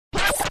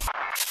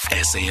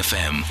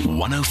SAFM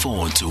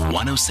 104 to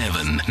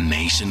 107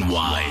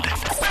 nationwide.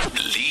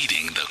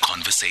 Leading the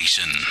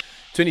conversation.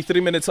 23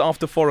 minutes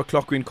after 4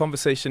 o'clock, we're in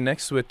conversation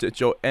next with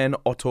Jo-Anne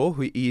Otto,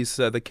 who is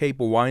the Cape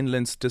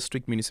Winelands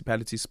District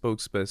Municipality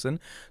spokesperson.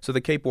 So the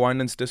Cape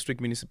Winelands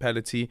District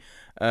Municipality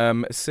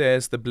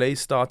says the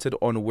blaze started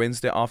on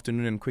Wednesday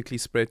afternoon and quickly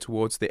spread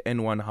towards the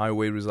N1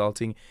 highway,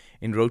 resulting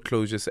in road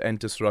closures and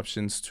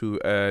disruptions to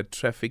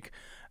traffic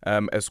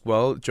as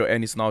well.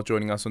 Jo-Anne is now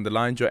joining us on the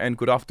line. Jo-Anne,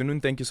 good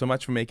afternoon. Thank you so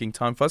much for making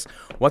time for us.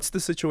 What's the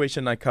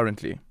situation like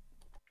currently?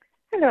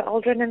 Hello,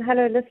 Aldrin, and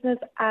hello, listeners.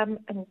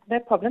 No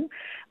problem.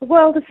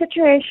 Well, the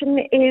situation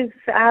is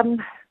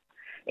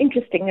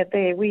interesting.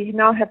 We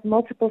now have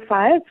multiple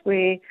fires,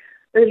 where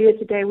earlier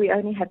today we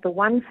only had the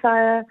one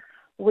fire,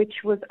 which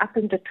was up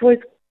in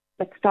Detroit,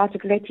 that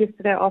started late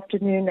yesterday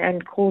afternoon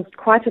and caused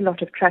quite a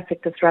lot of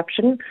traffic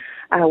disruption.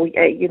 Our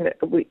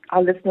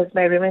listeners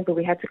may remember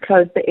we had to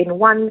close the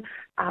N1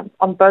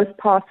 on both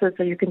passes,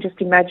 so you can just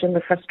imagine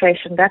the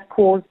frustration that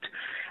caused.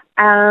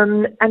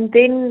 And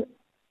then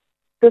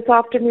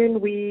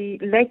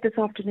late this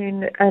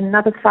afternoon,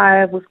 another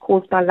fire was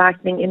caused by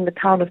lightning in the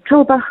town of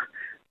Tilbach.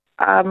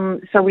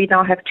 So we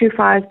now have two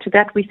fires. To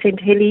that we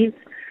sent helis,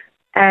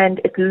 and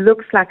it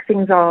looks like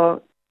things are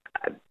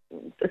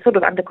sort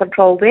of under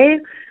control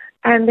there.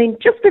 And then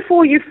just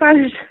before you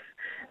phoned,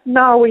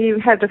 now we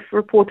had a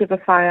report of a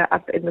fire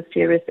up in the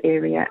Ceres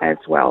area as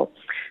well.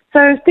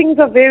 So things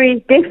are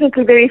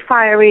definitely very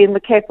fiery in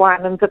the Cape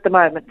Winelands at the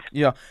moment.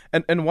 Yeah,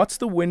 and what's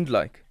the wind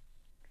like?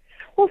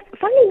 Well,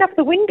 funnily enough,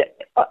 the wind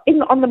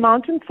on the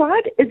mountain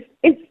side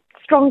is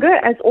stronger,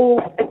 as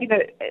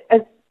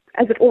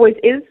it always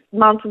is.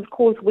 Mountains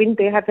cause wind;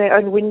 they have their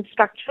own wind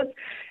structures.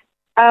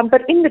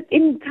 But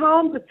in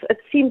town, it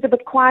seems a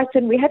bit quiet,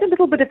 and we had a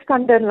little bit of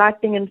thunder and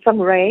lightning and some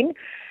rain,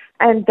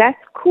 and that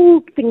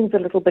cooled things a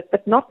little bit,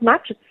 but not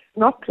much. It's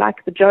not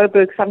like the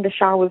Joburg thunder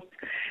showers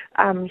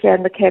here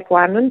in the Cape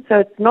Winelands, so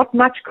it's not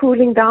much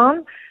cooling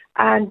down,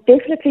 and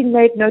definitely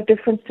made no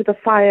difference to the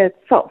fire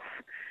itself.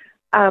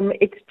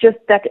 It's just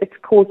that it's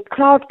caused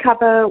cloud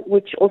cover,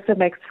 which also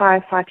makes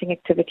firefighting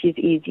activities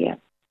easier.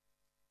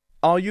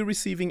 Are you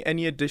receiving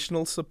any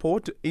additional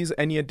support? Is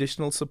any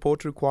additional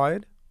support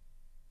required?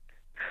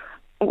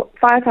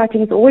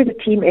 Firefighting is always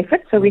a team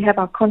effort, so we have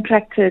our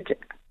contracted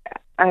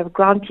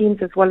ground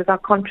teams as well as our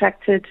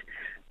contracted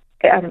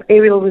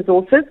aerial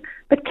resources.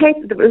 But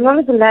as long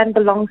as the land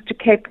belongs to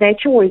Cape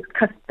Nature,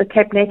 the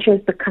Cape Nature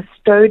is the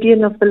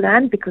custodian of the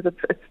land because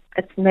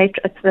it's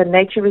the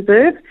nature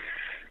reserve.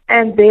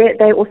 And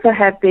they also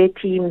have their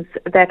teams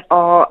that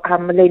are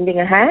lending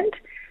a hand.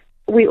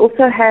 We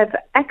also have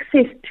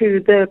access to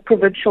the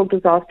Provincial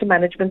Disaster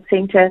Management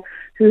Centre,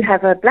 who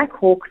have a Black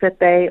Hawk that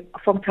they,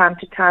 from time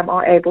to time,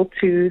 are able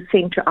to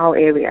send to our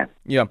area.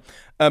 Yeah.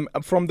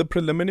 From the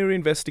preliminary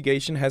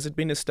investigation, has it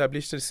been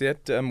established as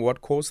yet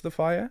what caused the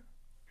fire?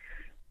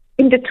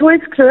 In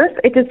Detroit's Kloof,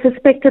 it is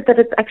suspected that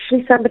it's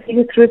actually somebody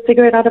who threw a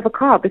cigarette out of a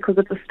car because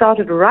it was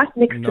started right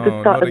next to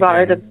the start of the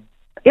road.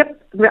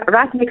 Yep,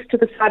 right next to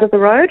the side of the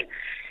road.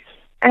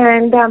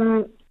 And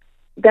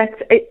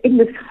that's in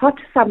this hot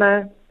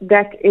summer,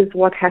 that is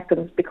what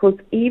happens, because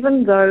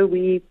even though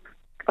we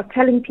are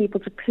telling people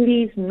to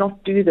please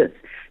not do this,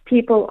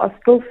 people are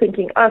still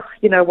thinking, oh,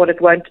 you know what,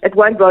 it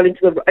won't roll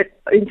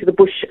into the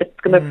bush. It's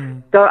going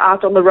to go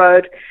out on the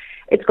road.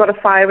 It's got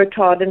a fire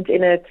retardant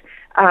in it.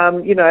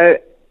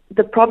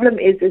 The problem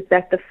is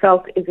that the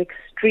veld is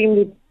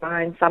extremely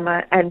dry in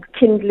summer, and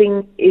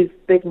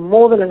there's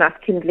more than enough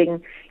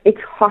kindling.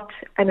 It's hot,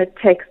 and it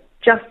takes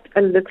just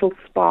a little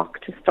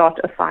spark to start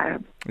a fire.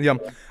 Yeah.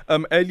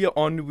 Earlier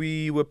on,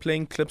 we were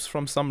playing clips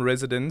from some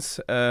residents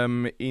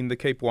in the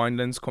Cape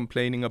Winelands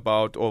complaining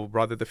about, or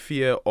rather the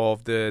fear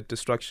of the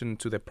destruction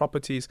to their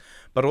properties,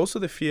 but also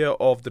the fear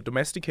of the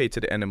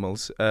domesticated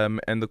animals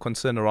and the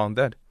concern around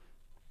that.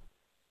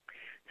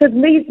 So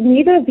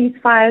neither of these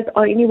fires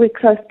are anywhere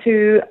close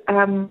to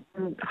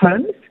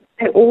homes.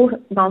 They're all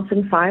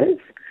mountain fires.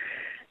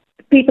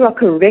 People are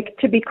correct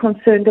to be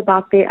concerned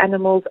about their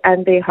animals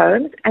and their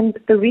homes. And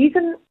the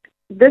reason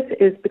this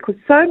is because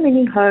so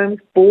many homes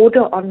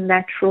border on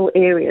natural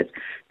areas.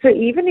 So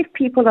even if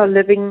people are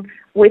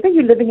whether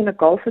you're living in a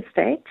golf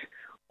estate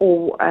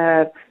or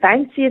a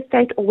fancy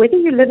estate, or whether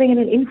you're living in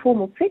an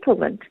informal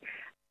settlement,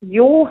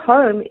 your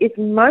home is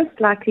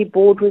most likely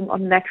bordering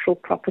on natural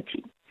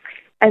property.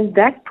 And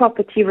that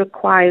property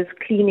requires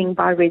cleaning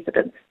by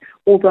residents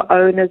or the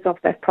owners of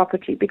that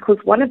property, because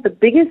one of the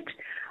biggest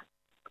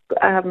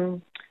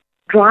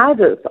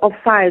drivers of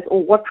fires,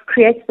 or what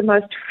creates the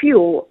most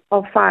fuel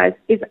of fires,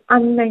 is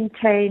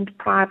unmaintained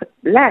private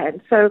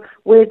land. So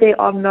where there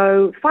are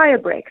no fire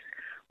breaks,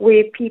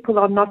 where people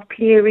are not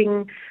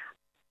clearing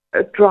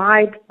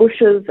dried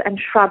bushes and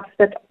shrubs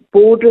that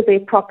border their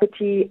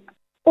property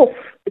off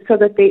so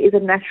that there is a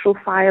natural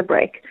fire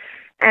break.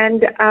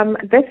 And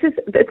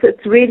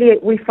it's really,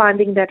 we're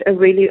finding that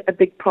a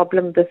big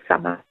problem this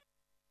summer.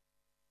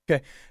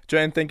 Okay.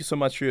 Jo-Anne, thank you so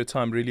much for your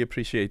time. Really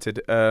appreciate it.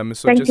 Thank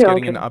just you,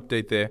 getting Aldrin. an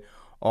update there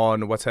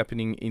on what's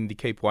happening in the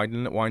Cape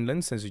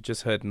Winelands. As you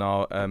just heard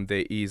now,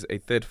 there is a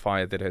third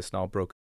fire that has now broken